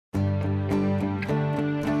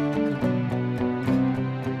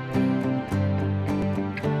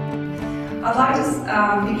I'd like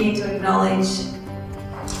to begin to acknowledge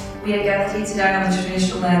we are gathered here today on the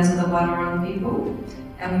traditional lands of the Wadawurrung people,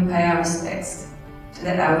 and we pay our respects to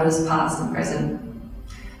their elders past and present.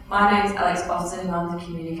 My name is Alex Boston and I'm the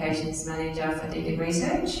Communications Manager for Deakin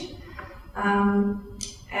Research. And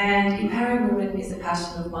empowering women is a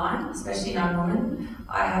passion of mine, especially young women.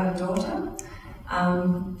 I have a daughter.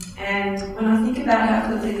 And when I think about how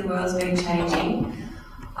quickly the world's been changing,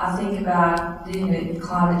 I think about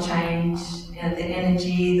climate change, the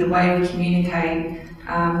energy, the way we communicate,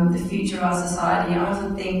 the future of our society. I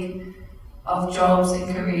often think of jobs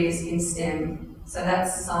and careers in STEM. So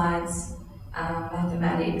that's science,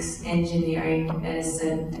 mathematics, engineering,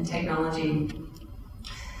 medicine and technology.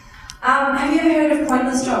 Have you ever heard of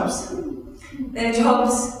pointless jobs? They're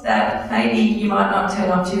jobs that maybe you might not turn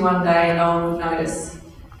up to one day and no one would notice.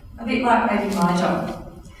 A bit like maybe my job.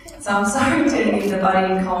 So I'm sorry to any of the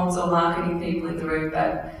budding comms or marketing people in the room,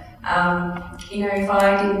 but if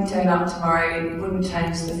I didn't turn up tomorrow, it wouldn't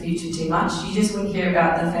change the future too much. You just wouldn't hear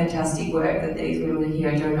about the fantastic work that these women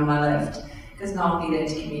here are doing on my left, because no one would be there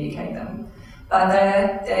to communicate them. But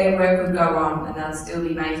their work would go on and they'd still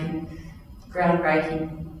be making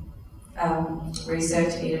groundbreaking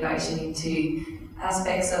research and innovation into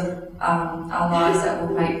aspects of our lives that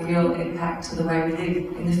will make real impact to the way we live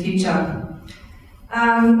in the future.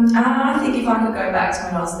 And I think if I could go back to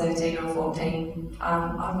when I was 13 or 14,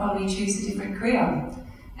 I'd probably choose a different career.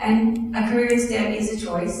 And a career in STEM is a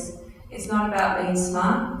choice. It's not about being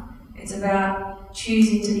smart, it's about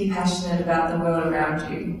choosing to be passionate about the world around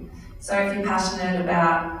you. So if you're passionate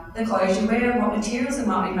about the clothes you wear, what materials it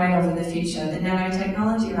might be made of in the future, the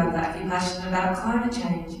nanotechnology around that, if you're passionate about climate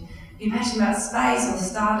change, if you're passionate about space or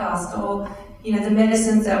stardust or the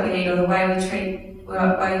medicines that we eat or the way we treat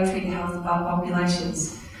the health of our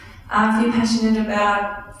populations. If you're passionate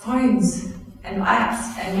about phones and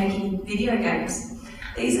apps and making video games,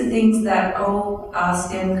 these are things that all are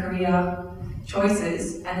STEM career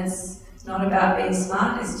choices, and it's not about being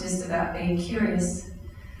smart, it's just about being curious.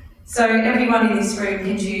 So everyone in this room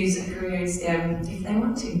can choose a career in STEM if they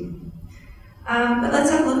want to. But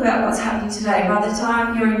let's have a look about what's happening today. By the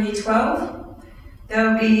time you're in Year 12, there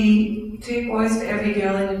will be 2 boys for every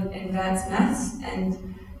girl in advanced maths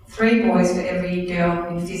and 3 boys for every girl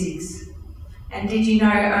in physics. And did you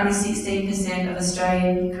know only 16% of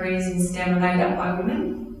Australian careers in STEM are made up by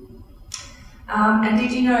women? And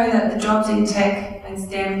did you know that the jobs in tech and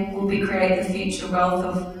STEM will create the future wealth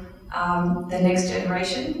of the next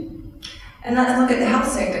generation? And let's look at the health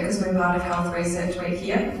sector, because we're part of Health Research Week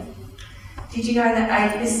here. Did you know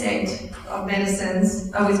that 80% of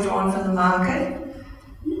medicines are withdrawn from the market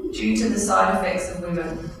due to the side effects of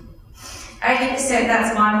women? 80%,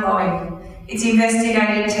 that's mind-blowing. It's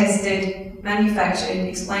investigated, tested, manufactured,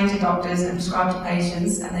 explained to doctors and prescribed to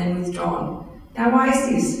patients and then withdrawn. Now why is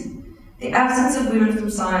this? The absence of women from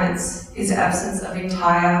science is the absence of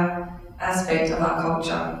entire aspect of our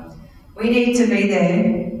culture. We need to be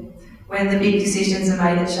there when the big decisions are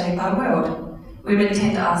made that shape our world. Women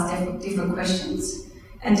tend to ask different questions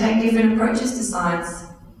and take different approaches to science.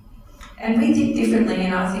 And we think differently,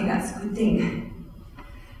 and I think that's a good thing.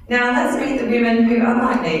 Now let's meet the women who,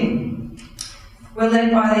 unlike me, were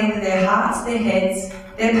led by either their hearts, their heads,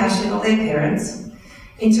 their passion or their parents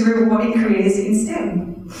into rewarding careers in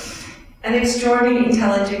STEM. An extraordinary,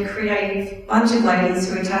 intelligent, creative bunch of ladies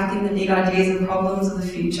who are tackling the big ideas and problems of the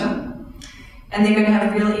future, and they're going to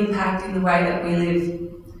have a real impact in the way that we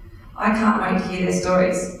live. I can't wait to hear their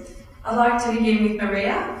stories. I'd like to begin with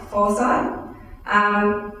Maria Forsyth.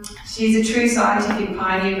 She's a true scientific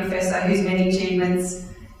pioneer professor whose many achievements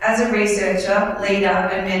as a researcher, leader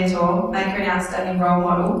and mentor make her an outstanding role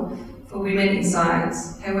model for women in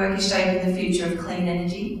science. Her work is shaping the future of clean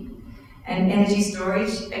energy and energy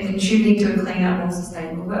storage and contributing to a cleaner, more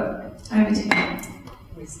sustainable world. Over to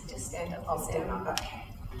you. Just stand up. I'll stand up. Okay.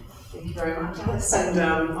 Thank you very much, Alice. And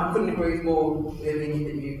I couldn't agree with more with everything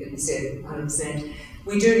that you said, 100%.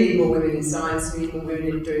 We do need more women in science, we need more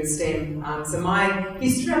women doing STEM. So my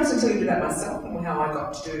history, I'm just going to tell you about myself and how I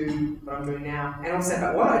got to do what I'm doing now, and also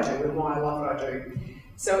about what I do and why I love what I do.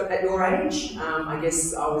 So at your age, I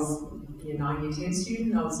guess I was a 9 year 10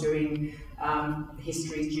 student. I was doing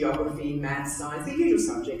history, geography, maths, science, the usual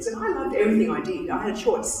subjects, and I loved everything I did. I had a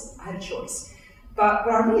choice. But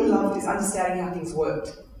what I really loved is understanding how things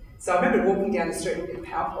worked. So I remember walking down the street looking at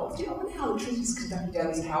power poles. I wonder how electricity is conducted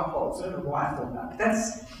down these power poles. I don't know why I thought that, but I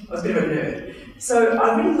was a bit of a nerd. So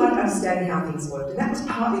I really liked understanding how things worked, and that was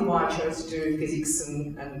partly why I chose to do physics,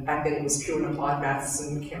 and back then it was pure and applied maths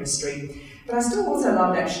and chemistry. But I still also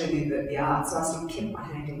loved actually the arts, so I still kept my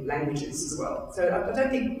hand in languages as well. So I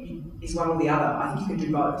don't think it's one or the other. I think you can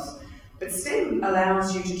do both. But STEM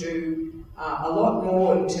allows you to do a lot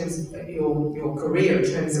more in terms of your career,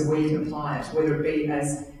 in terms of where you can apply it, whether it be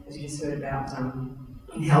as you just heard about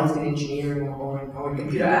in health and engineering or in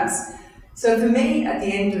computer apps. So for me, at the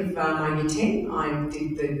end of my year 10, I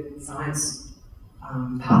did the science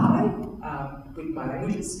pathway with my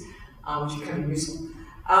languages, which became useful.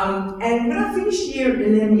 And when I finished year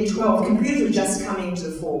 11, year 12, computers were just coming to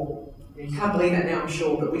the fore. You can't believe that now, I'm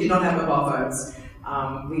sure, but we did not have mobile phones.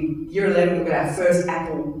 Year 11, we got our first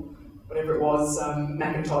Apple, whatever it was,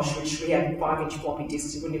 Macintosh, which we had 5-inch floppy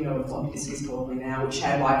disks. You wouldn't even know what a floppy disk is probably now, which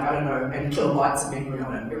had like, I don't know, maybe kilobytes of memory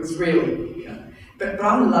on it. It was really, you know. But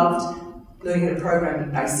I loved learning how to program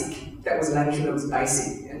in BASIC. That was a language that was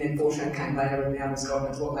BASIC, and then Fortran came later, and now there's God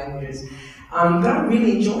knows what languages. But I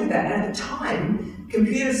really enjoyed that, and at the time,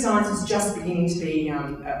 computer science was just beginning to be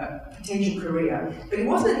a potential career, but it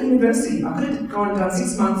wasn't at university. I could have gone and done a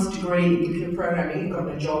 6-month degree in computer programming and gotten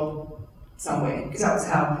a job somewhere, because that was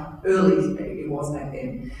how early it was back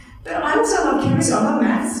then. But I also love chemistry. I love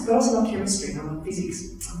maths, but I also love chemistry and I love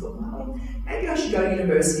physics. I thought, well, maybe I should go to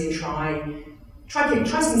university and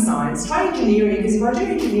try some science, try engineering, because if I do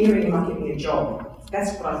engineering, it might get me a job.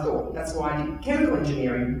 That's what I thought. That's why I did chemical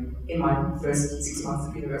engineering in my first 6 months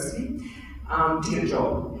of university, to get a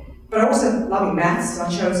job. But I also loving maths, so I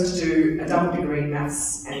chose to do a double degree in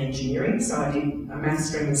maths and engineering. So I did a maths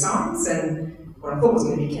stream in science and what I thought was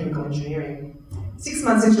going to be chemical engineering. 6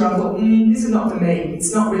 months into it, I thought, this is not for me.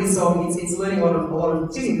 It's not really solving, it's learning a lot of,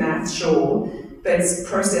 it's using maths, sure, but it's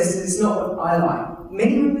processes, it's not what I like.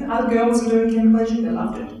 Many other girls were doing chemical engineering, they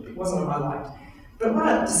loved it. It wasn't what I liked. But what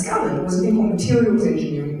I discovered was a thing called materials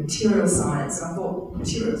engineering, material science. And I thought,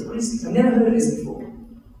 materials, what is this? I've never heard of this before.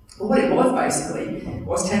 Well, what it was basically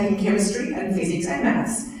was taking chemistry and physics and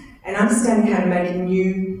maths and understanding how to make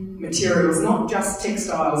new materials, not just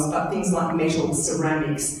textiles, but things like metals,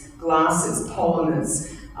 ceramics, glasses,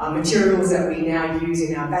 polymers, materials that we now use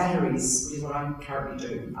in our batteries, which is what I currently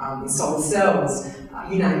do, in solar cells,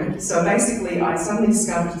 you name it. So basically, I suddenly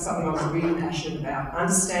discovered something I was really passionate about,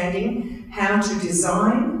 understanding how to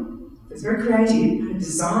design, it's very creative, how to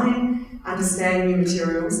design, understand new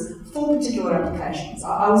materials for particular applications.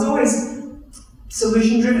 I was always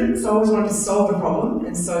solution-driven, so I always wanted to solve a problem,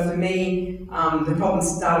 and so for me, the problem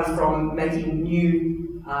started from making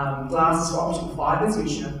new glasses for optical fibres,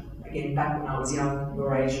 which, again, back when I was young,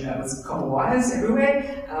 your age, it was copper wires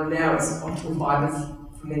everywhere. Now it's optical fibres,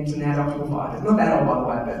 from then to now optical fibres. Not that old,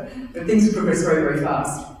 by the way, but things have progressed very, very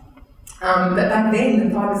fast. But back then,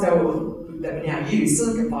 the fibres that we now use,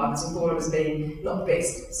 silicon fibres, we thought it was being not the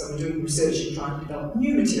best. So we're doing research and trying to develop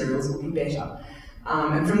new materials that will be better.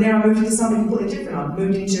 And from there I moved into something completely different. I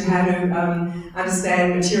moved into how to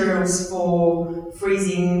understand materials for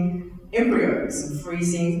freezing embryos and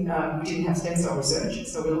freezing, we didn't have stem cell research,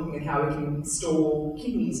 so we're looking at how we can store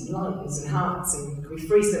kidneys and lungs and hearts, and can we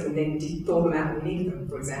freeze them and then thaw them out when we need them,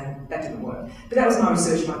 for example. That didn't work. But that was my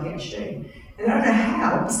research, my PhD. And I don't know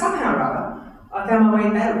how, somehow or other, I found my way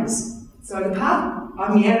in batteries. So the path,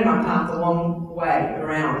 I meandered my path a long way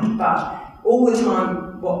around, but all the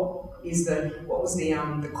time, what was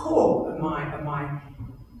the core of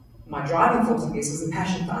my driving force, I guess, was the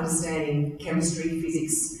passion for understanding chemistry,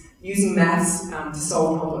 physics, using maths to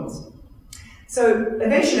solve problems. So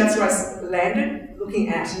eventually that's where I landed, looking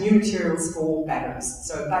at new materials for batteries.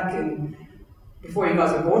 So before you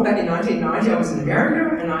guys were born, back in 1990, I was in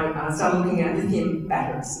America, and I started looking at lithium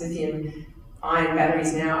batteries. Lithium-ion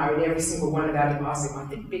batteries now are in every single one of our devices, in my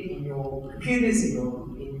Fitbit, in your computers, in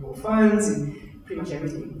your phones, in pretty much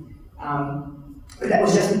everything. But that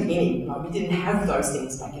was just the beginning. We didn't have those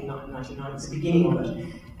things back in 1990, it was the beginning of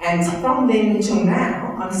it. And from then until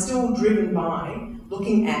now, I'm still driven by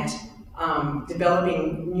looking at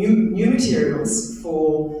developing new materials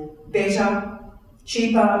for better,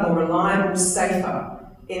 cheaper, more reliable, safer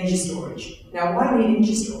energy storage. Now, why do we need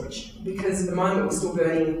energy storage? Because at the moment we're still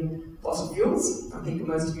burning fossil fuels. I think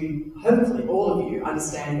most of you, hopefully all of you,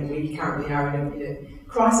 understand that we currently are in a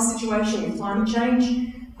crisis situation with climate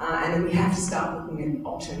change, and that we have to start looking at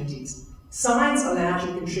alternatives. Science allows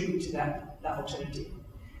you to contribute to that alternative.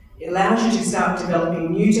 It allows you to start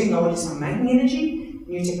developing new technologies for making energy,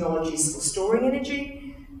 new technologies for storing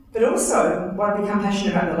energy, but also what I've become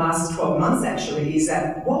passionate about in the last 12 months actually is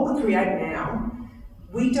that what we create now,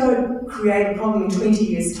 we don't create a problem in 20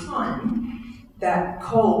 years' time that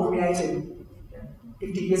coal created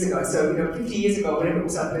 50 years ago. So 50 years ago, whenever we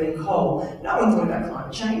started burning coal, no one thought about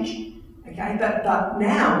climate change. Okay, but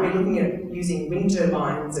now we're looking at using wind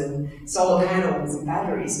turbines and solar panels and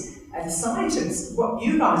batteries. As scientists, what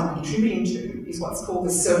you guys are contributing to is what's called the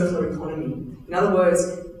circular economy. In other words,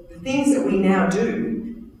 the things that we now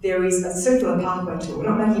do there is a circular pathway to it. We're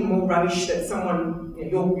not making more rubbish that someone,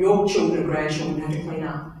 your children and grandchildren have to clean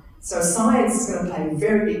up. So science is going to play a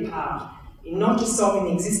very big part in not just solving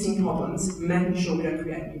the existing problems, making sure we don't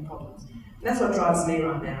create new problems. And that's what drives me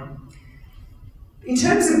right now. In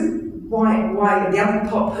terms of why the other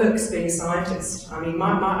perks being a scientist, I mean,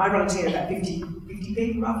 I run a team of about 50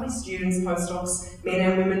 people roughly, students, postdocs, men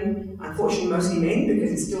and women, unfortunately mostly men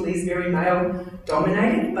because it still is very male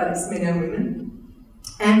dominated, but it's men and women.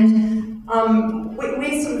 And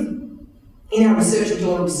we're sort of, in our research, we do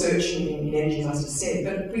a lot of research in energy, as I just said,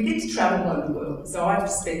 but we get to travel all over the world. So I've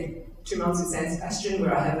spent 2 months in San Sebastian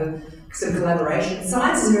where I have a sort of collaboration.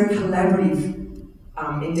 Science is a very collaborative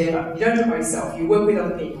endeavour. You don't do it by yourself, you work with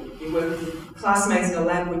other people. You work with classmates in a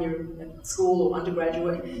lab when you're at school or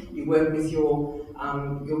undergraduate. You work with your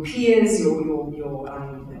peers, your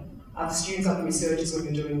other students, other researchers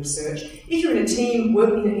when you're doing research. If you're in a team,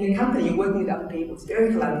 working in a company, you're working with other people. It's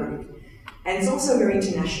very collaborative. And it's also very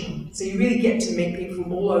international. So you really get to meet people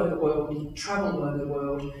from all over the world. You travel all over the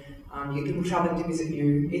world. You get people travelling to visit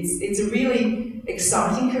you. It's a really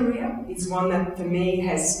exciting career. It's one that, for me,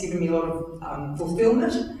 has given me a lot of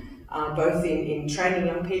fulfilment. Both in training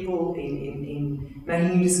young people, in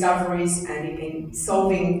making new discoveries, and in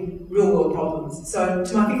solving real-world problems. So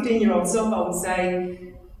to my 15-year-old self, I would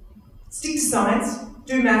say, stick to science,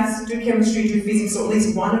 do maths, do chemistry, do physics, or at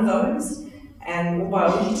least one of those, or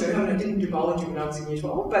biology too. I mean, I didn't do biology when I was in year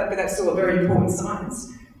 12, but that's still a very important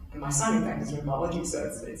science. And my son, in fact, is in biology, so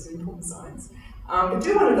it's an important science. But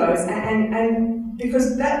do one of those, and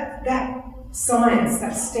because that science,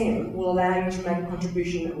 that STEM, will allow you to make a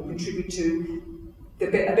contribution that will contribute to a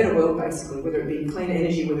better world, basically, whether it be cleaner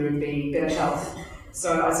energy, whether it be better health.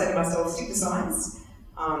 So I say to myself, stick to science,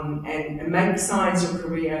 and make science your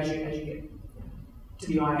career as you get to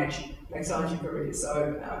be my age. Make science your career.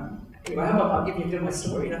 So anyway, I hope I've given you a bit of my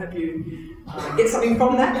story, and I hope you get something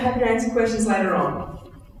from that. I'm happy to answer questions later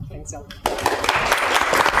on. Thanks, Elle.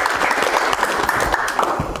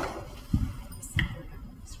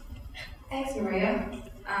 Thanks, Maria.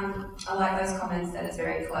 I like those comments that it's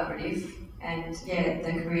very collaborative, and yeah,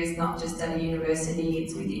 the career is not just at a university,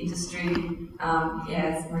 it's with industry.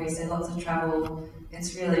 Yeah, as Maria said, lots of travel.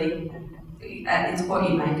 It's really, it's what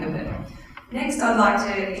you make of it. Next, I'd like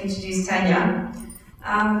to introduce Tanya.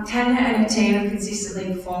 Tanya and her team have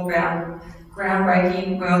consistently performed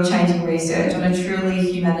groundbreaking, world-changing research on a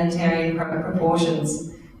truly humanitarian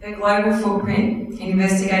proportions. Her global footprint in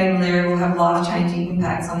investigating malaria will have life-changing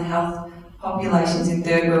impacts on the health populations in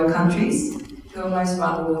third world countries who are most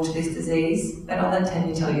vulnerable to this disease, but I'll let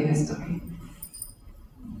Tanya tell you her story.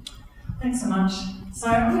 Thanks so much. So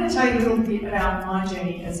I'm going to tell you a little bit about my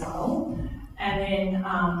journey as well, and then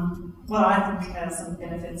what I think are some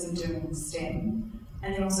benefits of doing STEM,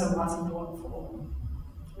 and then also what's important for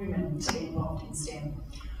women to be involved in STEM.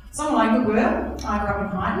 So I'm a local girl. I grew up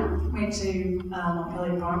in Hyden, went to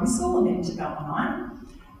Montpellier Primary School and then to Belmont High.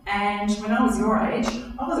 And when I was your age,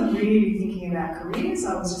 I wasn't really thinking about careers.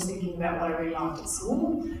 I was just thinking about what I really liked at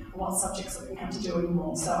school and what subjects I didn't have to do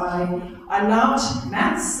anymore. So I loved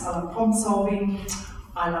maths, I loved problem solving,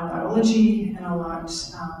 I loved biology, and I liked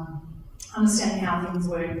understanding how things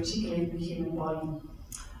work, particularly the human body.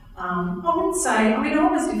 I wouldn't say, I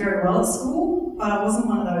always did very well at school, but I wasn't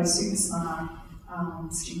one of those super smart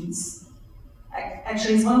students.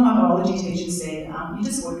 Actually, as one of my biology teachers said, you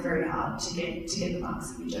just work very hard to get the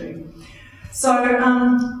marks that you do. So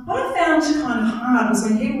what I found kind of hard was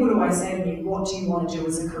when people would always say to me, what do you want to do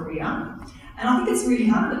as a career? And I think it's really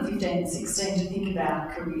hard at 15 and 16 to think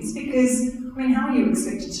about careers because, how are you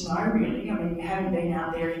expected to know really? You haven't been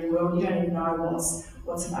out there in the world, you don't even know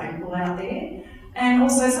what's available out there. And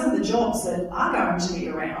also some of the jobs that are going to be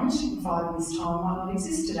around in 5 years' time might not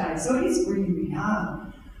exist today. So it is really, really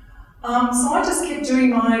hard. So I just kept doing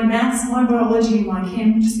my maths, my biology, my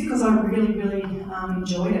chem, just because I really, really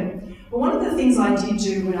enjoyed it. But one of the things I did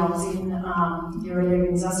do when I was in year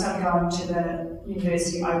 11 is I started going to the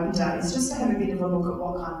university open days just to have a bit of a look at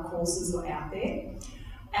what kind of courses were out there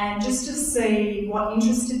and just to see what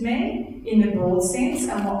interested me in the broad sense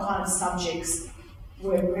and what kind of subjects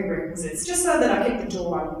were prerequisites, just so that I kept the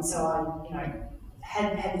door open so I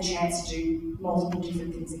had the chance to do multiple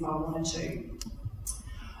different things if I wanted to.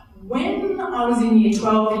 When I was in year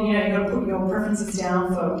 12, and you've got to put your preferences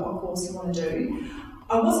down for what course you want to do,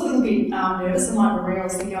 I was a little bit nervous, and like Maria, I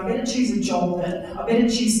was thinking I better choose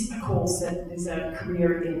a course that there's a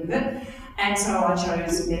career at the end of it. And so I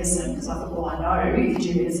chose medicine because I thought, well, I know if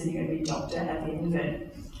you do medicine, you're going to be a doctor at the end of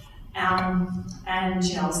it. And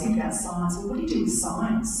I was thinking about science. Well, what do you do with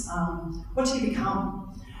science? What do you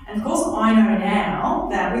become? And of course, I know now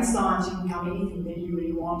that with science you can become anything that you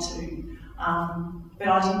really want to, but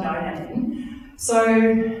I didn't know that then. So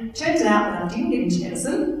it turns out that I didn't get into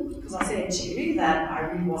medicine, because I said to you that I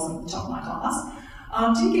really wasn't the top of my class.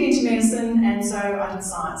 Didn't get into medicine, and so I did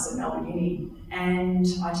science at Melbourne Uni, and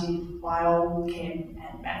I did bio, chem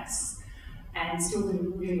and maths, and still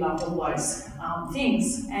really loved all those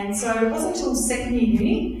things. And so it wasn't until second year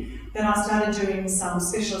uni that I started doing some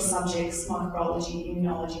specialist subjects, microbiology,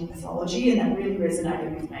 immunology and pathology, and that really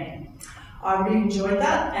resonated with me. I really enjoyed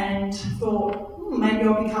that and thought, maybe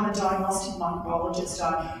I'll become a diagnostic microbiologist.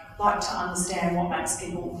 I'd like to understand what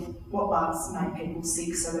bugs make people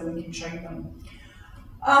sick so that we can treat them.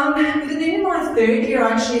 But then in my third year,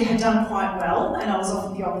 I actually had done quite well, and I was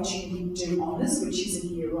offered the opportunity to do honours, which is a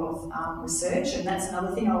year of research, and that's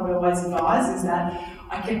another thing I would always advise, is that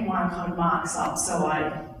I kept my kind of marks up, so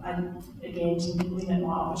I again didn't limit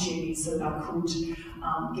my opportunities so that I could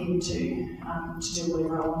get into to do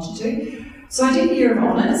whatever I wanted to do. So I did a year of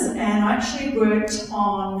honours, and I actually worked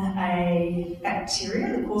on a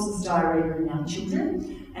bacteria that causes diarrhoea in young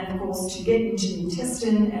children. And of course, to get into the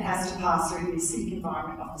intestine, it has to pass through the acidic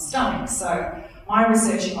environment of the stomach. So my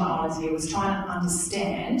research in my honours year was trying to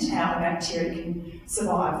understand how a bacteria can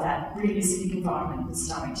survive that really acidic environment of the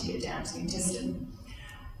stomach to get down to the intestine.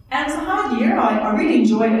 And it was a hard year. I really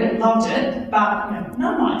enjoyed it, loved it, but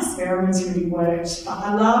none of my experiments really worked. But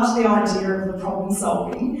I loved the idea of the problem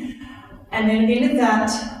solving. And then at the end of that,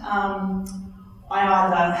 I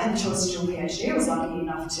either had the choice to do a PhD, I was lucky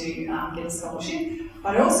enough to get a scholarship,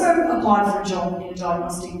 but I also applied for a job in a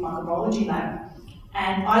diagnostic microbiology lab.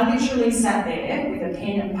 And I literally sat there with a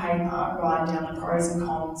pen and paper writing down the pros and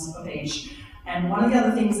cons of each. And one of the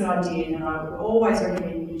other things that I did, and I would always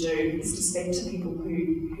recommend you do, is to speak to people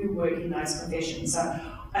who work in those professions. So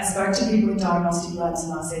I spoke to people in diagnostic labs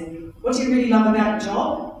and I said, what do you really love about your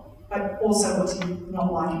job? But also what do you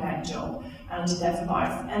not like about your job? And I did that for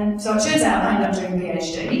both. And so it turns out I ended up doing a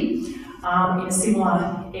PhD in a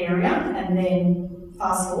similar area, and then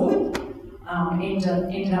fast forward,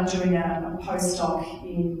 ended up doing a postdoc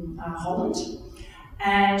in Holland.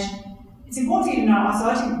 And it's important for you to know, so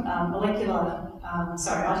I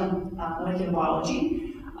did molecular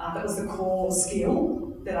biology. That was the core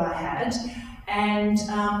skill that I had. And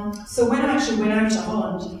so when I actually went over to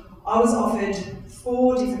Holland, I was offered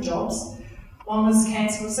 4 different jobs. One was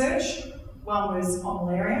cancer research, one was on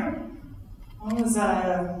malaria, one was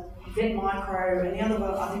vet micro, and the other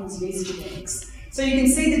one I think was yeast genetics. So you can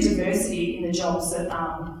see the diversity in the jobs that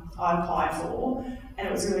I applied for, and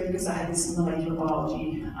it was really because I had this molecular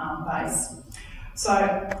biology base. So,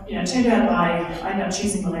 it turned out I ended up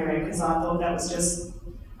choosing malaria because I thought that was just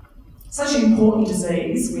such an important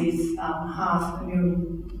disease with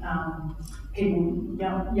 500,000 people,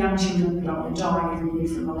 young children predominantly dying every year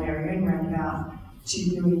from malaria, and around about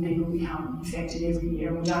 2 million people become infected every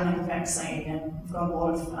year. We don't have a vaccine, and we've got a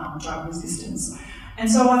lot of drug resistance. And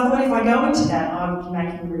so I thought if I go into that, I would be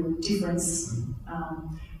making a real difference.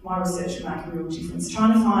 My research would make a real difference,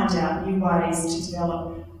 trying to find out new ways to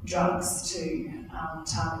develop drugs to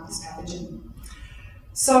target this pathogen.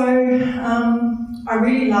 So I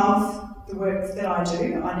really love the work that I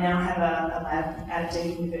do. I now have a lab at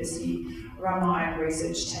Deakin University. I run my own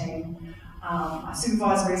research team. I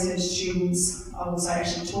supervise research students. I've also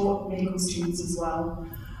actually taught medical students as well.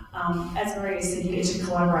 As Maria said, you get to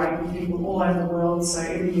collaborate with people all over the world. So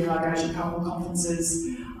every year I go to a couple of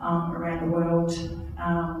conferences around the world.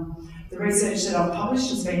 The research that I've published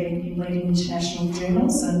has been in leading international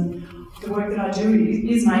journals, and the work that I do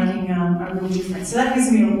is making a real difference. So that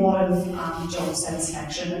gives me a lot of job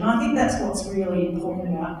satisfaction, and I think that's what's really important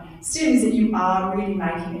about STEM, is that you are really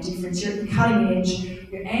making a difference. You're at the cutting edge,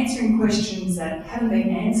 you're answering questions that haven't been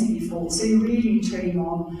answered before, so you're really treading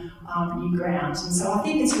on new ground. And so I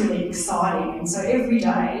think it's really exciting, and so every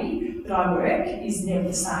day that I work is never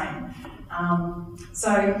the same. So,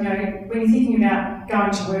 when you're thinking about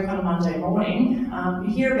going to work on a Monday morning,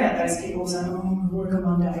 you hear about those people saying, oh, work on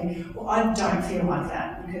Monday. Well, I don't feel like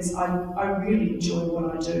that, because I really enjoy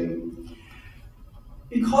what I do.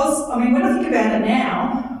 Because, when I think about it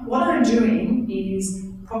now, what I'm doing is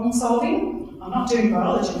problem solving. I'm not doing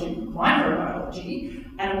biology, I'm doing microbiology,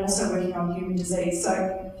 and I'm also working on human disease.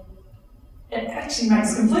 So it actually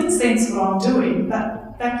makes complete sense what I'm doing,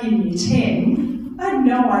 but back in year 10, I had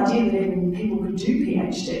no idea that even people could do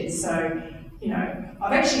PhDs. So,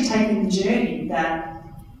 I've actually taken the journey that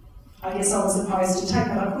I guess I was supposed to take,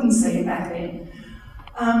 but I couldn't see it back then.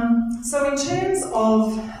 So in terms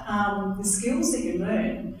of the skills that you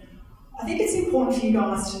learn, I think it's important for you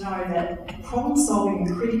guys to know that problem solving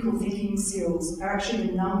and critical thinking skills are actually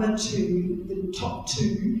the top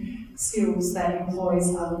two skills that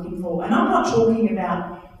employers are looking for. And I'm not talking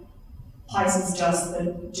about places just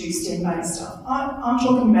that do STEM-based stuff. I'm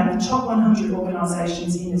talking about the top 100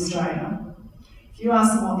 organisations in Australia. If you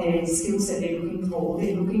ask them what their skill set they're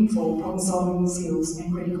looking for problem-solving skills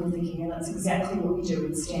and critical thinking, and that's exactly what we do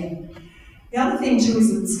in STEM. The other thing too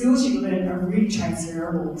is that the skills you learn are really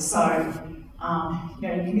transferable. So, you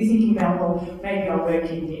can be thinking about, well, maybe I'll work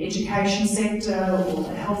in the education sector or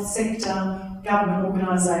the health sector, government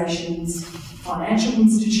organisations, financial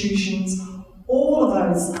institutions, all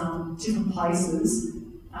of those different places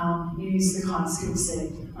use the kind of skill set.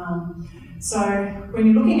 So when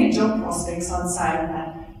you're looking at job prospects, I'd say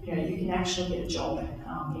that you can actually get a job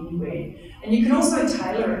anywhere. And you can also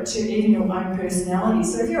tailor it to even your own personality.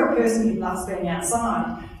 So if you're a person who loves being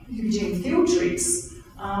outside, you could be doing field trips.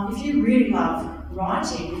 If you really love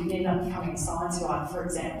writing, you can end up becoming a science writer, for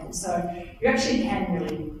example. So you actually can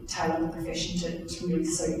really tailor the profession to really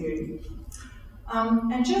suit you.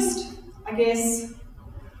 And just, I guess,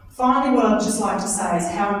 finally, what I'd just like to say is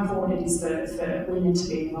how important it is for women to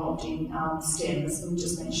be involved in STEM, as we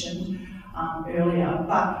just mentioned earlier.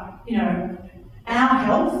 But, our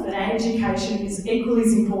health and our education is equally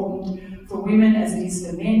as important for women as it is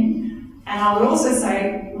for men. And I would also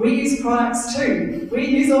say we use products too. We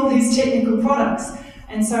use all these technical products.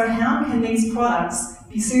 And so how can these products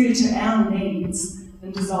be suited to our needs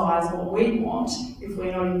and desires, what we want, if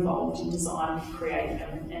we're not involved in designing, creating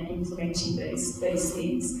and implementing these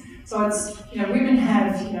things? So it's, women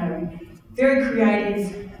have, very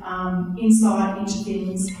creative insight into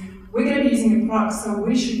things. We're going to be using the products, so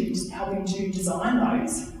we should be helping to design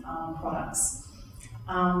those products.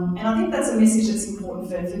 And I think that's a message that's important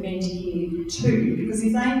for men to hear too, because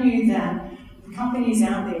if they knew that the companies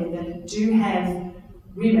out there that do have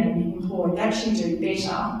women employed, they actually do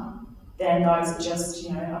better than those that just,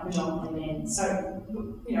 are predominantly men. So,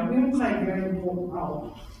 women play a very important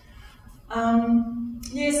role.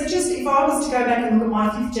 So just if I was to go back and look at my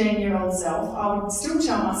 15-year-old self, I would still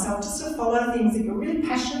tell myself just to follow things that you're really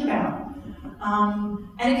passionate about.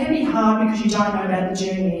 And it can be hard because you don't know about the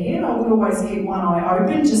journey ahead. I would always keep one eye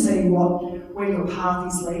open to see where your path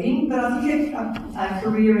is leading. But I think a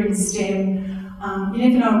career in STEM, you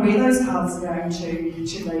never know where those paths are going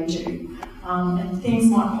to lead you. And things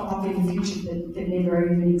might pop up in the future that never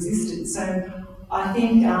even existed. So I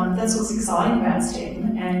think that's what's exciting about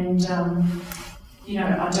STEM, and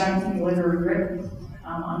I don't think you'll ever regret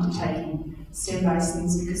undertaking STEM-based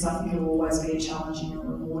things, because I think it'll always be a challenging and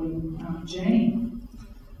rewarding journey.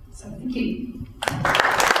 So thank you.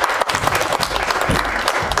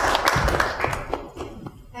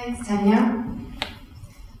 Thanks, Tanya.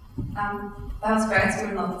 That was great. It's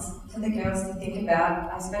given lots for the girls to think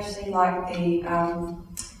about. I especially like the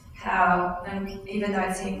how, even though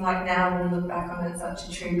it seemed like now when we look back on it, such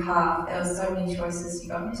a true path, there were so many choices you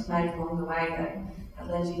got to make along the way that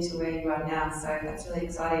led you to where you are now. So that's really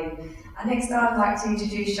exciting. Next, I'd like to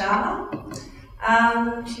introduce Sharma.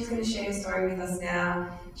 She's going to share a story with us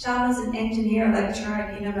now. Sharma's an engineer, a lecturer,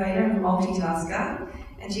 an innovator, and a multitasker.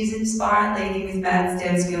 And she's inspired leading with mad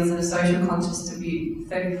STEM skills and a social conscious view.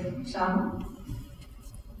 So, Sharma.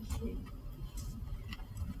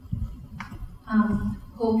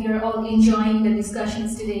 Hope you're all enjoying the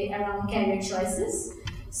discussions today around career choices.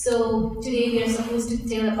 So today we are supposed to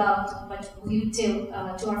tell about what we tell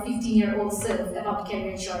to our 15-year-old self about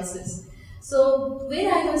career choices. So when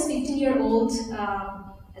I was 15-year-old,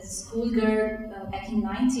 as a schoolgirl back in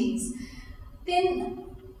 90s, then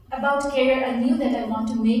about career I knew that I want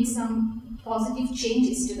to make some positive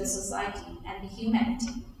changes to the society and the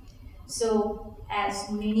humanity. So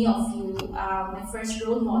as many of you, my first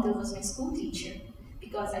role model was my school teacher,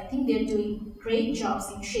 because I think they're doing great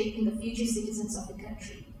jobs in shaping the future citizens of the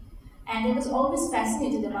country. And I was always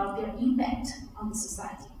fascinated about their impact on the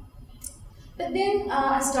society. But then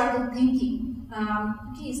I started thinking,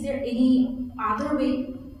 okay, is there any other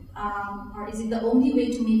way, or is it the only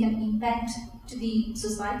way to make an impact to the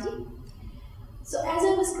society? So as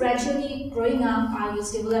I was gradually growing up, I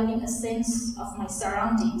was developing a sense of my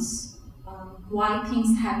surroundings, why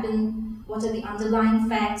things happen, what are the underlying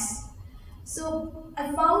facts. So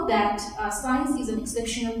I found that science is an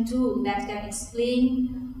exceptional tool that can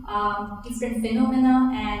explain different phenomena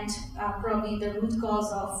and probably the root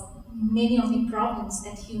cause of many of the problems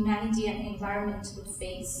that humanity and environment would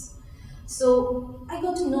face. So I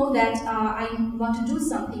got to know that I want to do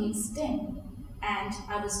something in STEM, and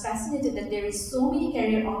I was fascinated that there is so many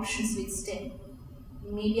career options with STEM.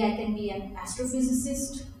 Maybe I can be an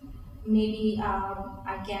astrophysicist, maybe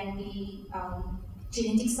I can be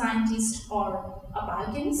genetic scientist or a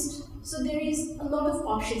biochemist. So there is a lot of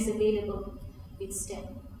options available with STEM.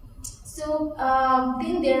 So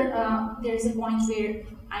then there is a point where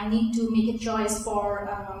I need to make a choice for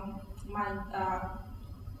my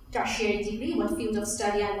tertiary degree, what field of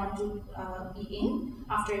study I want to be in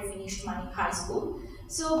after I finished my high school.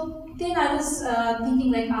 So then I was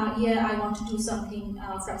thinking like, yeah, I want to do something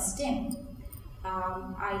from STEM.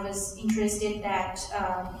 I was interested that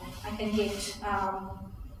I can get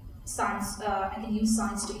science, I can use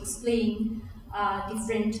science to explain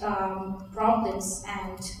different problems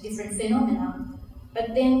and different phenomena.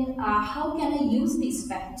 But then how can I use these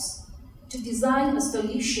facts to design a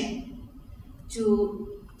solution to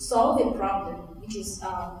solve a problem which is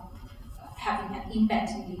having an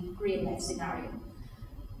impact in the real life scenario?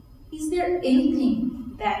 Is there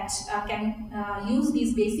anything that can use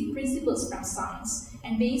these basic principles from science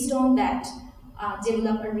and based on that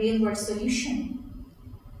develop a real world solution?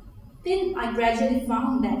 Then I gradually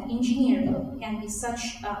found that engineering can be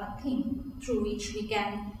such a thing through which we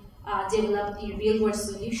can develop the real world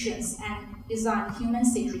solutions and design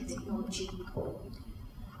human-centric technology.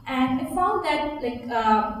 And I found that like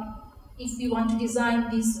if we want to design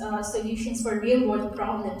these solutions for real world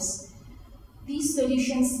problems, these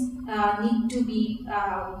solutions need to be,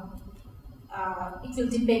 it will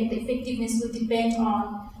depend, the effectiveness will depend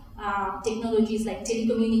on technologies like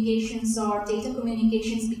telecommunications or data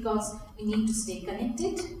communications, because we need to stay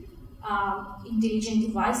connected. Intelligent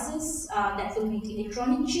devices that will need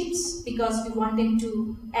electronic chips because we want them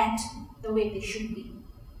to act the way they should be.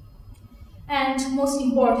 And most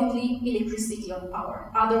importantly, electricity or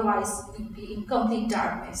power. Otherwise, we'll be in complete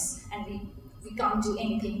darkness and we can't do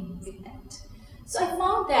anything with that. So I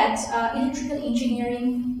found that electrical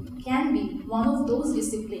engineering can be one of those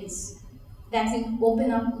disciplines that will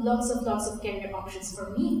open up lots of career options for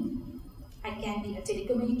me. I can be a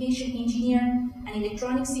telecommunication engineer, an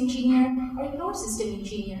electronics engineer, or a power system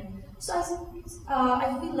engineer. So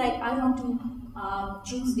I feel like I want to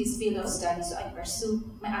choose this field of study, so I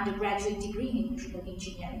pursue my undergraduate degree in electrical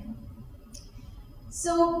engineering.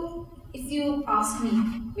 So if you ask me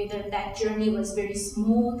whether that journey was very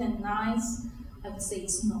smooth and nice, I would say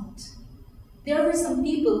it's not. There were some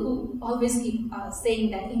people who always keep saying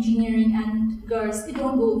that engineering and girls, they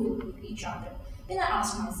don't go with each other. Then I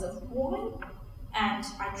asked myself, why? And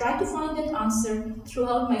I tried to find that answer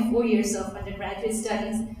throughout my 4 years of undergraduate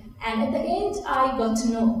studies. And at the end, I got to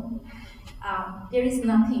know there is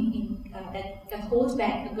nothing that can hold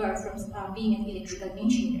back a girl from being an electrical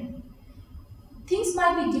engineer. Things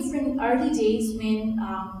might be different in early days when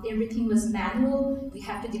everything was manual. We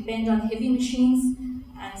have to depend on heavy machines,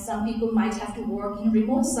 and some people might have to work in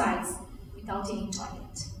remote sites without any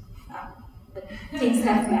toilet. But things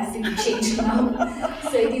have massively changed now.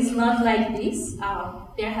 So it is not like this.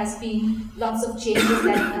 There has been lots of changes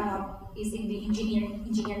that is in the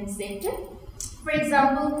engineering sector. For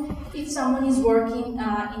example, if someone is working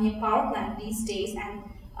in a power plant these days and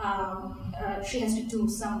she has to do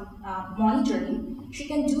some monitoring, she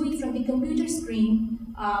can do it from the computer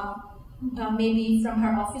screen, maybe from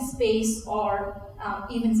her office space or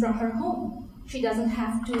even from her home. She doesn't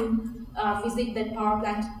have to visit that power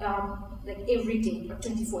plant like every day or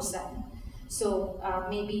 24/7. So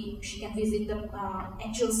maybe she can visit the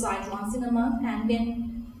actual site once in a month, and then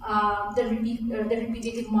the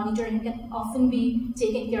repetitive monitoring can often be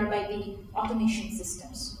taken care by the automation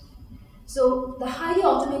systems. So the highly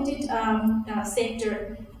automated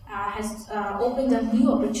sector has opened up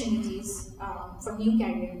new opportunities for new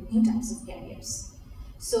types of careers.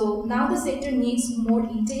 So now the sector needs more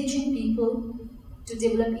intelligent people to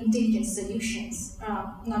develop intelligent solutions,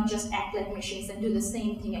 not just act like machines and do the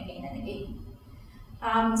same thing again and again.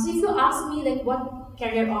 So if you ask me like what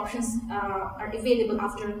career options are available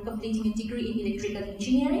after completing a degree in electrical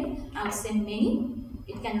engineering, I would say many.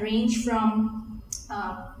 It can range from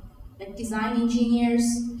like design engineers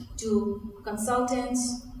to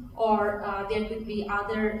consultants, or there could be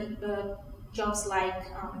other jobs like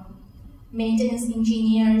maintenance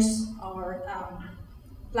engineers or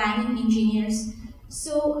planning engineers.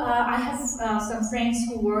 So I have some friends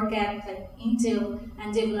who work at like Intel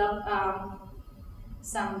and develop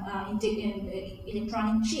some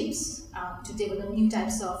electronic chips to develop new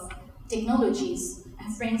types of technologies. I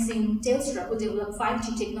have friends in Telstra who develop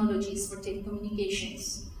 5G technologies for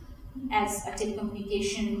telecommunications as a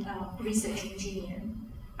telecommunication research engineer.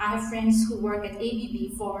 I have friends who work at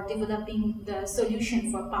ABB for developing the solution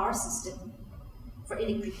for power system, for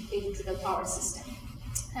electrical power system.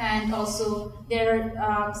 And also, there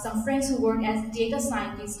are some friends who work as data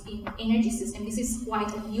scientists in energy system. This is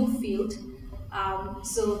quite a new field,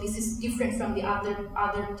 so this is different from the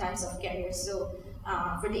other types of careers. So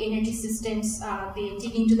for the energy systems, they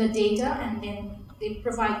dig into the data and then they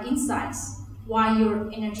provide insights why your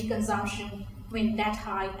energy consumption went that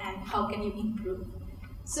high and how can you improve.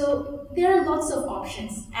 So there are lots of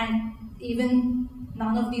options, and even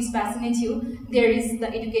none of these fascinate you, there is the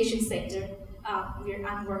education sector where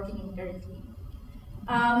I'm working in currently.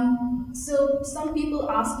 So some people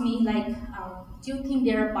ask me, like, do you think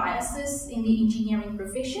there are biases in the engineering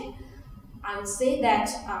profession? I would say that,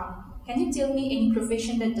 can you tell me any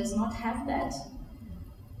profession that does not have that?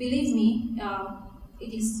 Believe me,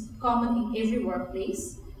 it is common in every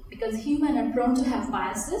workplace, because humans are prone to have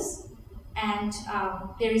biases, and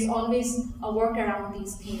there is always a work around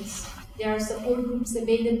these things. There are support groups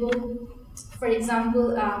available. For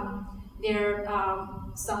example, there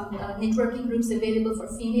are some networking groups available for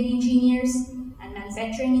female engineers and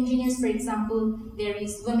manufacturing engineers. For example, there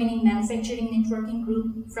is Women in Manufacturing Networking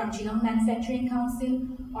Group from Geelong Manufacturing Council,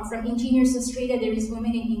 or from Engineers Australia, there is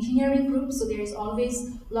Women in Engineering Group. So there is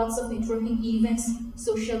always lots of networking events,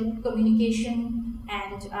 social communication,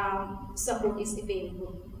 and support is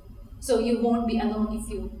available. So you won't be alone if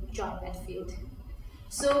you join that field.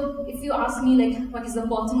 So if you ask me, like, what is the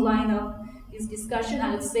bottom line of this discussion,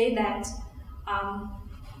 I would say that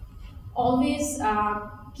always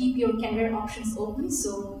keep your career options open.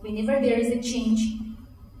 So whenever there is a change,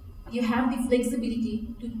 you have the flexibility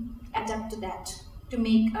to adapt to that, to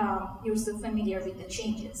make yourself familiar with the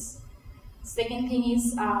changes. Second thing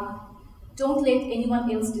is, don't let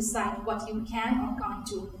anyone else decide what you can or can't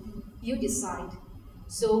do. You decide.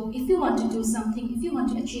 So if you want to do something, if you want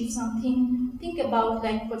to achieve something, think about,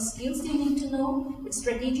 like, what skills you need to know, what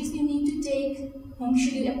strategies you need to take, whom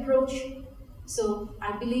should you approach. So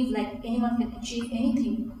I believe, like, anyone can achieve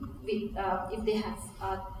anything with, if they have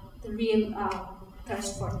the real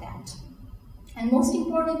thirst for that. And most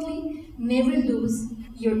importantly, never lose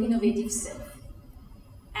your innovative self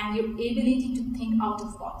and your ability to think out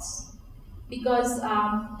of box. Because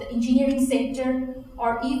the engineering sector,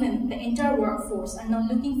 or even the entire workforce, are now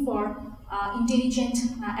looking for intelligent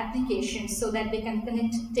applications so that they can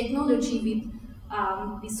connect technology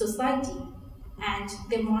with the society, and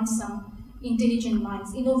they want some intelligent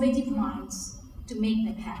minds, innovative minds to make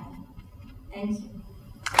them happen. Thank you.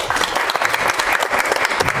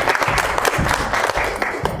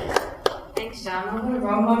 Thanks, Jana. What a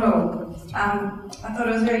role model. I thought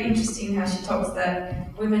it was very interesting how she talks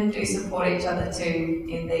that women do support each other too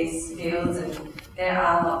in these fields, and there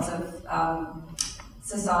are lots of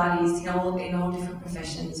societies, in all different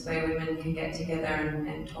professions, where women can get together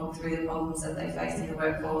and talk through the problems that they face in the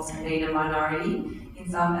workforce, and being a minority in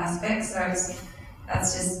some aspects. So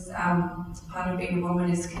that's just part of being a woman,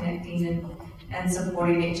 is connecting and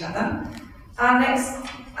supporting each other. Next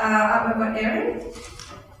up we've got Erin.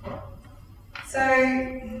 So,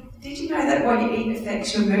 did you know that what you eat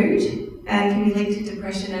affects your mood and can be linked to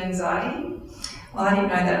depression and anxiety? Well, I didn't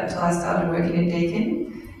know that until I started working at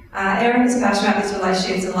Deakin. Erin is passionate about these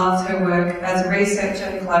relationships and loves her work as a researcher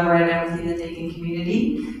and collaborator within the Deakin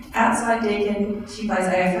community. Outside Deakin, she plays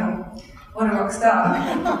AFL. What a rock star.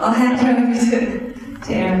 I'll hand it over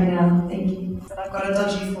to Erin now. Thank you. But I've got a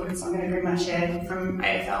dodgy foot, so I'm going to bring my share from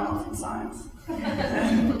AFL, not from science.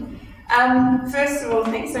 First of all,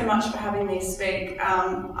 thanks so much for having me speak.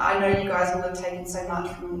 I know you guys will have taken so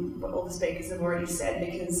much from what all the speakers have already said,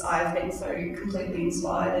 because I've been so completely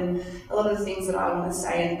inspired, and a lot of the things that I want to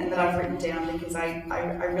say and that I've written down, because I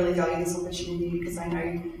really value this opportunity, because I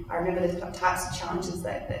remember the types of challenges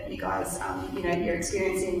that you guys, you're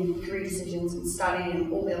experiencing, career decisions and study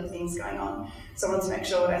and all the other things going on. So I wanted to make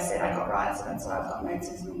sure what I said I got right, so that's why I've got notes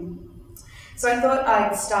with me. So I thought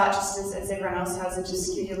I'd start just as everyone else has, and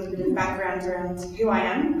just give you a little bit of background around who I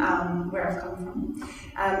am, where I've come from.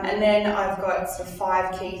 And then I've got sort of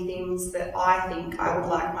 5 key things that I think I would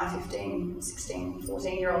like my 15, 16,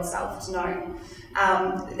 14-year-old self to know.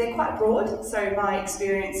 They're quite broad, so my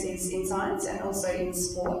experience is in science and also in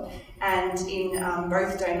sport, and in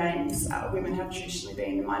both domains, women have traditionally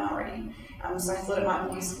been the minority. So I thought it might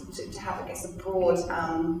be useful to have, I guess, a broad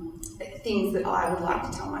things that I would like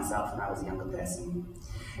to tell myself when I was a younger person.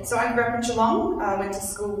 So I grew up in Geelong. I went to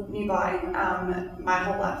school nearby my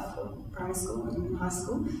whole life, primary school and high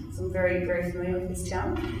school, so I'm very, very familiar with this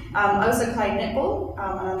town. I also played netball,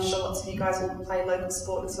 and I'm sure lots of you guys will play local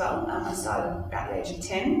sport as well. I started about the age of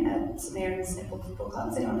 10 at St Mary's Netball Football Club.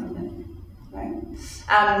 Does anyone know?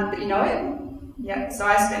 No? But you know it? Yeah, so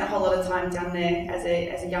I spent a whole lot of time down there as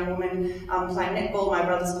a young woman playing netball. My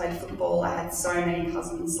brothers played football. I had so many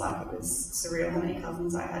cousins, like it was surreal how many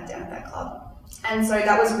cousins I had down at that club. And so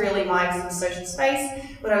that was really my sort of social space,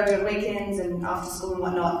 what I would do on weekends and after school and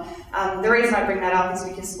whatnot. The reason I bring that up is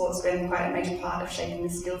because sport's been quite a major part of shaping the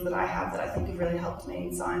skills that I have that I think have really helped me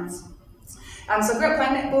in science. So I grew up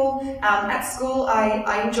playing netball. At school,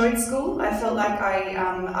 I enjoyed school. I felt like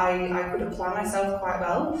I could apply myself quite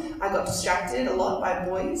well. I got distracted a lot by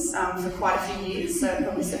boys for quite a few years, so it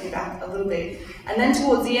probably set me back a little bit. And then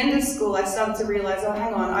towards the end of school, I started to realise, oh,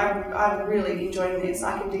 hang on, I'm really enjoying this.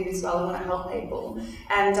 I can do this well. I want to help people.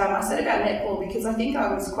 And I said about netball because I think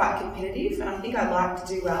I was quite competitive and I think I liked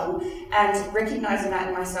to do well. And recognising that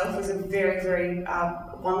in myself was a very, very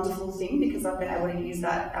wonderful thing because I've been able to use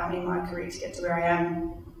that in my career to get to where I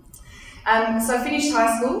am. So I finished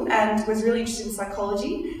high school and was really interested in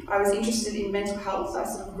psychology. I was interested in mental health. I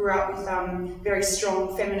sort of grew up with very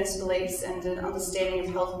strong feminist beliefs and an understanding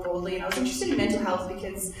of health broadly, and I was interested in mental health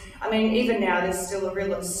because, I mean, even now there's still a real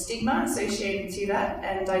lot of stigma associated to that,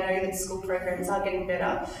 and I know that school programs are getting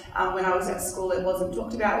better. When I was at school it wasn't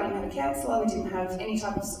talked about. We didn't have a counsellor, we didn't have any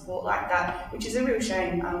type of support like that, which is a real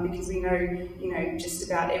shame because we know, you know, just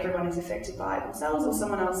about everyone is affected by it themselves or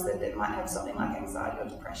someone else that might have something like anxiety or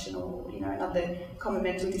depression or, you know, another common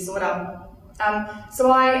mental disorder.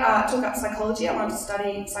 So I took up psychology. I wanted to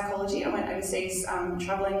study psychology. I went overseas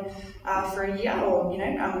travelling for a year, or, you know,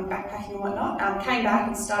 backpacking and whatnot. Came back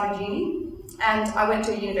and started uni. And I went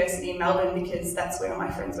to a university in Melbourne because that's where all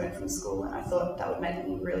my friends went from school, and I thought that would make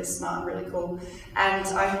me really smart and really cool. And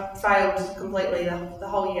I failed completely the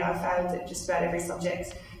whole year. I failed at just about every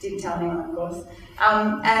subject. Didn't tell anyone, of course.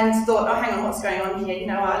 And thought, oh, hang on, what's going on here? You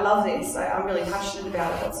know, I love this. I'm really passionate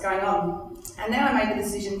about it. What's going on? And then I made the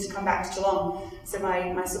decision to come back to Geelong. So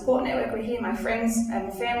my support network were here, my friends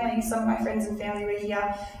and family, some of my friends and family were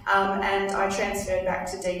here, and I transferred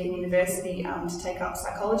back to Deakin University to take up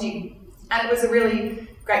psychology. And it was a really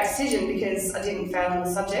great decision because I didn't fail in the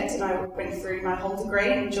subject and I went through my whole degree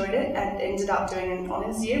and enjoyed it and ended up doing an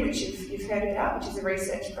honours year, which you've heard about, which is a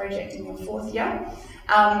research project in your 4th year.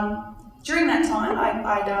 During that time,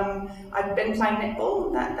 I'd been playing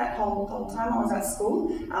netball that whole time I was at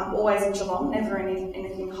school, always in Geelong, never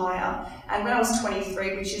anything higher. And when I was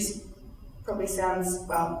 23, which is probably sounds,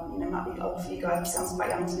 well, you know, might be old for you guys, it sounds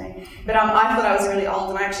quite young to me, but I thought I was really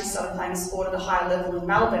old and I actually started playing sport at a higher level in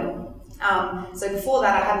Melbourne. So before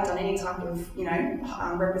that I hadn't done any type of, you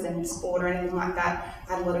know, representative sport or anything like that.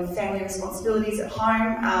 I had a lot of family responsibilities at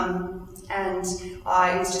home and it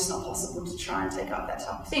was just not possible to try and take up that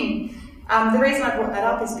type of thing. The reason I brought that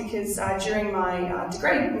up is because during my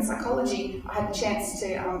degree in psychology I had the chance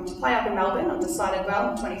to play up in Melbourne. I decided,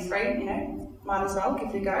 well, I'm 23, you know, might as well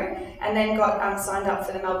give it a go, and then got signed up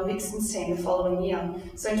for the Melbourne Vixens team the following year.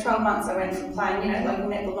 So in 12 months I went from playing, you know, local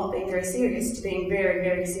netball not being very serious to being very,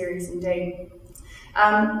 very serious indeed.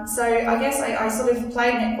 So I guess I sort of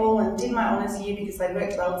played netball and did my honours year because they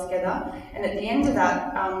worked well together, and at the end of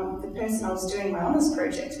that the person I was doing my honours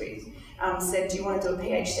project with said, do you want to do a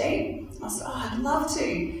PhD? And I said, oh, I'd love to.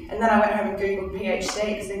 And then I went home and Googled PhD because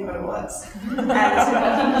I didn't know what it was.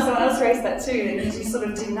 And someone else raised that too, and you just sort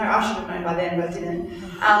of didn't know. I should have known by then, but I didn't.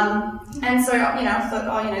 And so, you know, I thought,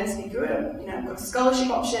 oh, you know, this would be good. You know, I've got a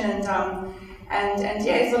scholarship option and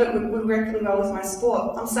yeah, I thought it would work really well with my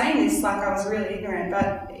sport. I'm saying this like I was really ignorant,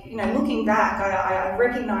 but, you know, looking back, I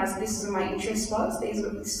recognised this is where my interest was, this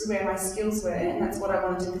is where my skills were, and that's what I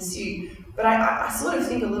wanted to pursue. But I sort of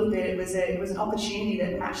think a little bit it was an opportunity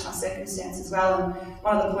that matched my circumstance as well, and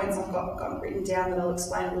one of the points I've got written down that I'll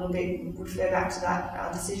explain a little bit and refer back to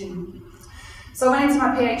that decision. So I went into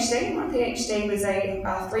my PhD. My PhD was a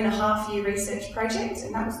 3.5-year research project,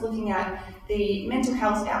 and that was looking at the mental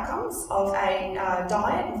health outcomes of a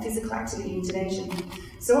diet and physical activity intervention.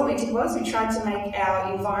 So what we did was we tried to make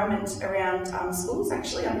our environment around schools,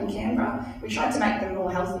 actually up in Canberra, we tried to make them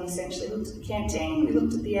more healthy essentially. We looked at the canteen, we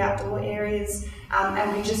looked at the outdoor areas,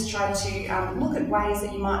 and we just tried to look at ways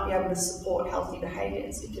that you might be able to support healthy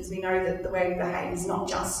behaviours, because we know that the way we behave is not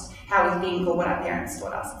just how we think or what our parents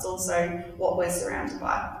taught us, it's also what we're surrounded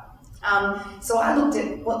by. So I looked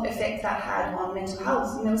at what effect that had on mental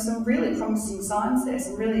health, and there was some really promising signs there,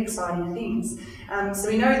 some really exciting things. So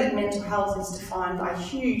we know that mental health is defined by a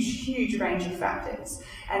huge range of factors,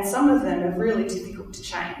 and some of them are really difficult to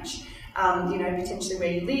change. You know, potentially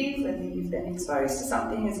where you live, whether you've been exposed to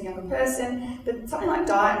something as a younger person, but something like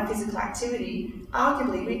diet and physical activity,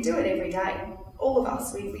 arguably we do it every day. all of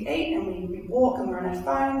us, we eat and we walk and we're on our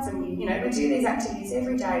phones and we do these activities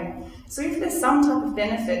every day. So if there's some type of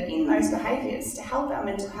benefit in those behaviours to help our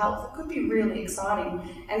mental health, it could be really exciting.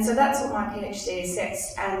 And so that's what my PhD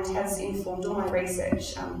assessed and has informed all my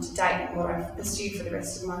research to date and what I've pursued for the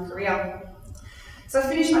rest of my career. So I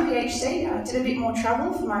finished my PhD, I did a bit more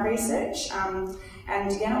travel for my research, and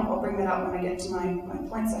again, I'll bring that up when I get to my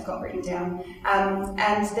points I've got written down.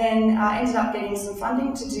 And then I ended up getting some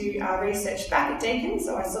funding to do research back at Deakin,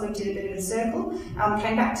 so I sort of did a bit of a circle,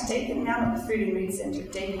 came back to Deakin, now I'm at the Food and Mood Centre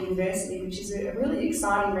at Deakin University, which is a really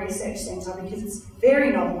exciting research centre because it's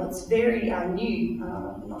very novel, it's very new.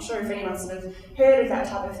 I'm not sure if anyone's sort of heard of that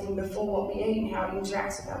type of thing before, what we eat and how it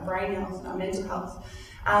interacts with our brain health and our mental health.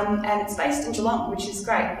 And it's based in Geelong, which is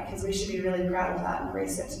great because we should be really proud of that and the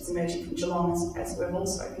research that's emerging from Geelong, as we've all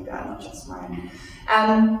spoken about, not just my own.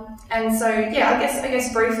 And so, yeah, I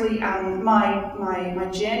guess briefly, my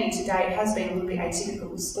journey to date has been a little bit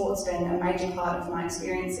atypical. Sport's been a major part of my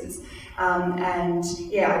experiences, and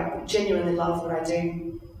yeah, I genuinely love what I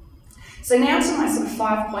do. So now to my sort of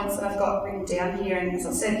 5 points that I've got written down here, and as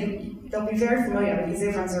I said, they'll be very familiar because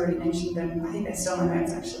everyone's already mentioned them. I think they're still on my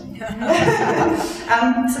notes actually.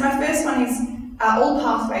 So my first one is all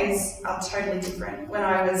pathways are totally different. When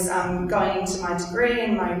I was going into my degree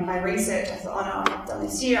and my research, I thought, oh no, I've done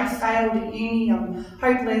this year, I failed at uni, I'm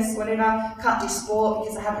hopeless, whatever, can't do sport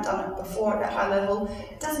because I haven't done it before at that high level.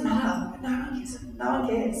 It doesn't matter, no one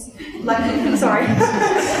cares. Like, sorry.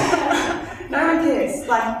 No one cares.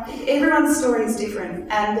 Like, everyone's story is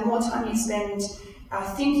different, and the more time you spend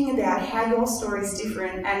thinking about how your story is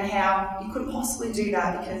different and how you couldn't possibly do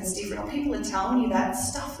that because it's different, or people are telling you that,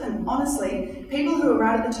 stuff them. Honestly, people who are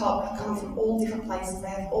right at the top have come from all different places, they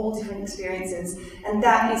have all different experiences, and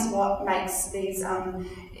that is what makes these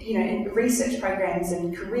research programs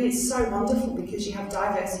and careers so wonderful, because you have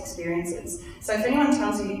diverse experiences. So if anyone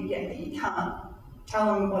tells you that you can't, tell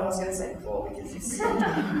them what I was going to say before, because it's so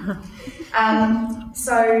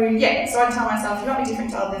I tell myself, you might be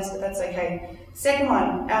different to others, but that's okay. Second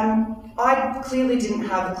one, I clearly didn't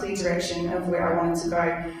have a clear direction of where I wanted to go.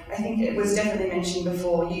 I think it was definitely mentioned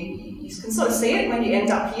before. You can sort of see it when you end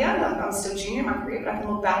up here. Like, I'm still junior in my career, but I can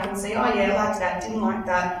look back and see, oh yeah, I liked that, didn't like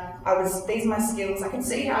that. These are my skills. I can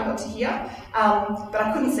see how I got to here, but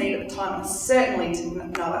I couldn't see it at the time. I certainly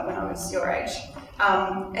didn't know it when I was your age.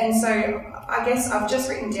 And so I guess I've just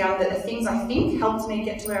written down that the things I think helped me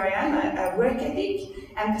get to where I am are work ethic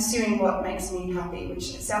and pursuing what makes me happy,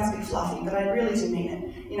 which sounds a bit fluffy, but I really do mean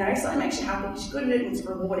it. You know, if something makes you happy, because you're good at it and it's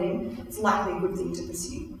rewarding, it's likely a good thing to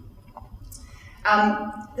pursue.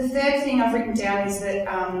 The third thing I've written down is that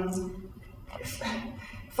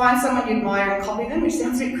find someone you admire and copy them, which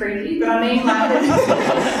sounds a bit creepy, but I mean like,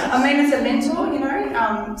 I mean as a mentor, you know.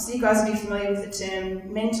 So you guys will be familiar with the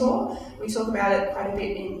term mentor. We talk about it quite a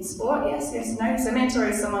bit in sport, yes, no. So mentor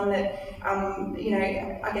is someone that,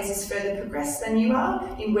 I guess is further progressed than you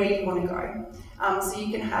are in where you want to go. So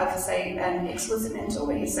you can have, say, an explicit mentor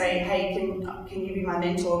where you say, hey, can you be my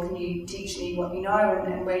mentor? Can you teach me what you know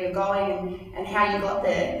and where you're going and how you got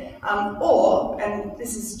there? Or, and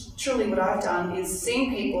this is truly what I've done, is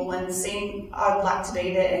seeing people and seeing, I'd like to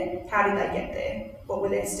be there, how did they get there? What were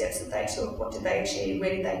their steps that they took? What did they achieve?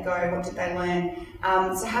 Where did they go? What did they learn?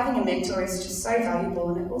 So having a mentor is just so valuable,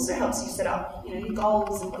 and it also helps you set up, your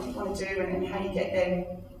goals and what you want to do and how you get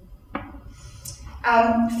there.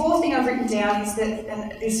 Fourth thing I've written down is that,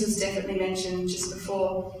 and this was definitely mentioned just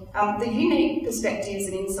before, the unique perspectives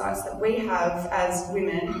and insights that we have as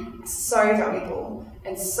women are so valuable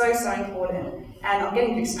and so important, and I'm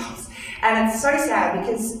getting goosebumps. And it's so sad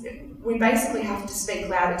because we basically have to speak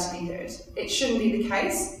louder to be heard. It shouldn't be the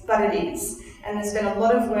case, but it is. And there's been a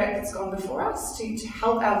lot of work that's gone before us to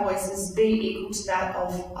help our voices be equal to that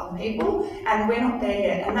of other people, and we're not there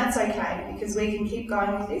yet, and that's okay, because we can keep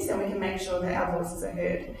going with this and we can make sure that our voices are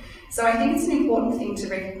heard. So I think it's an important thing to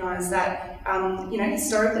recognise that,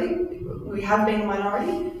 historically, we have been a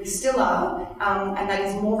minority, we still are, and that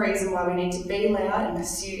is more reason why we need to be loud and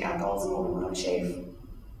pursue our goals and what we want to achieve.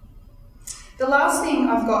 The last thing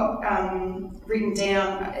I've got written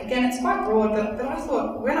down, again, it's quite broad, but I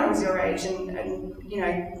thought when I was your age and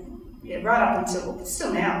right up until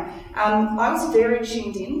still now, I was very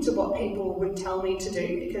tuned in to what people would tell me to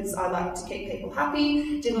do, because I like to keep people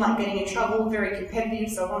happy, didn't like getting in trouble, very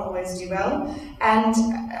competitive, so I want to always do well. And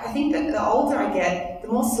I think that the older I get, the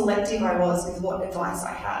more selective I was with what advice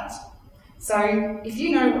I had. So if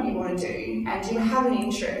you know what you want to do and you have an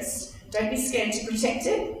interest, don't be scared to protect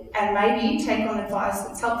it, and maybe take on advice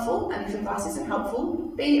that's helpful, and if advice isn't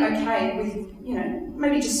helpful, be okay with, you know,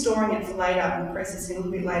 maybe just storing it for later and processing a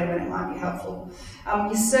little bit later when it might be helpful.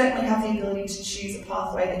 You certainly have the ability to choose a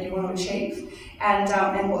pathway that you want to achieve,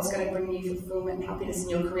 and what's going to bring you fulfilment and happiness in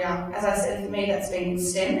your career. As I said, for me, that's been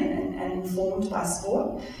STEM and informed by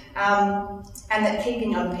sport, and that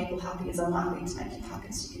keeping other people happy is unlikely to make you the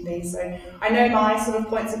happiest you can be. So I know my sort of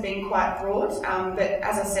points have been quite broad, but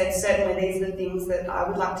as I said, certainly these are the things that I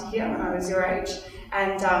would like to hear when I was your age.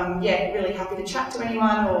 And yeah, really happy to chat to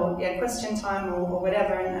anyone, or yeah, question time or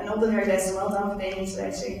whatever, and all the very best, and well done for being here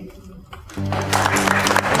today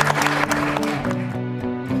too.